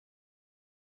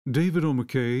David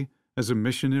McKay, as a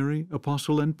missionary,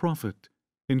 apostle, and prophet,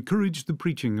 encouraged the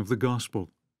preaching of the gospel,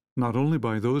 not only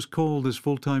by those called as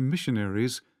full-time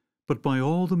missionaries, but by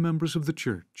all the members of the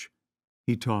church.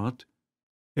 He taught,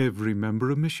 "Every member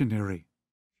a missionary."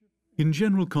 In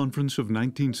General Conference of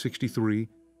 1963,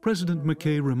 President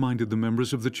McKay reminded the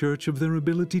members of the church of their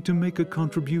ability to make a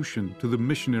contribution to the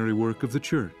missionary work of the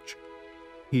church.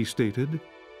 He stated,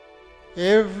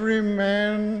 "Every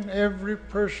man, every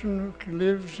person who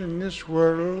lives in this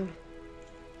world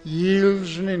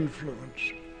yields an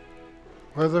influence,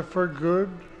 whether for good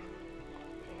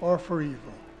or for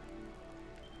evil.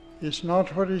 It's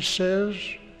not what he says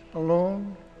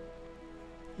alone.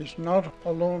 It's not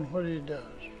alone what he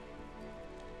does.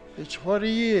 It's what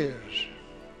he is.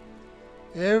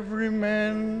 Every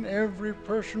man, every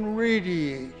person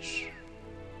radiates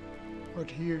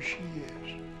what he or she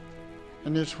is.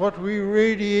 And it's what we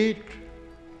radiate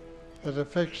that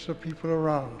affects the people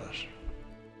around us."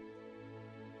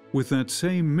 With that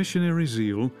same missionary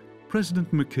zeal,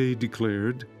 President McKay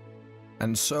declared,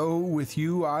 "And so with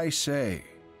you I say,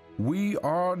 we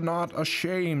are not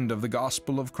ashamed of the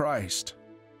gospel of Christ.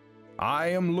 I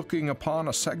am looking upon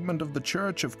a segment of the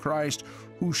Church of Christ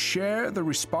who share the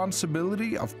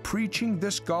responsibility of preaching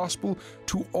this gospel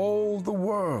to all the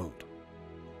world.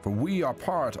 For we are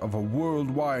part of a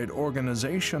worldwide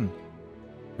organization,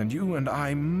 and you and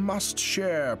I must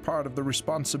share part of the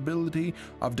responsibility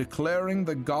of declaring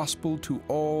the gospel to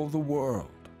all the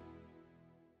world.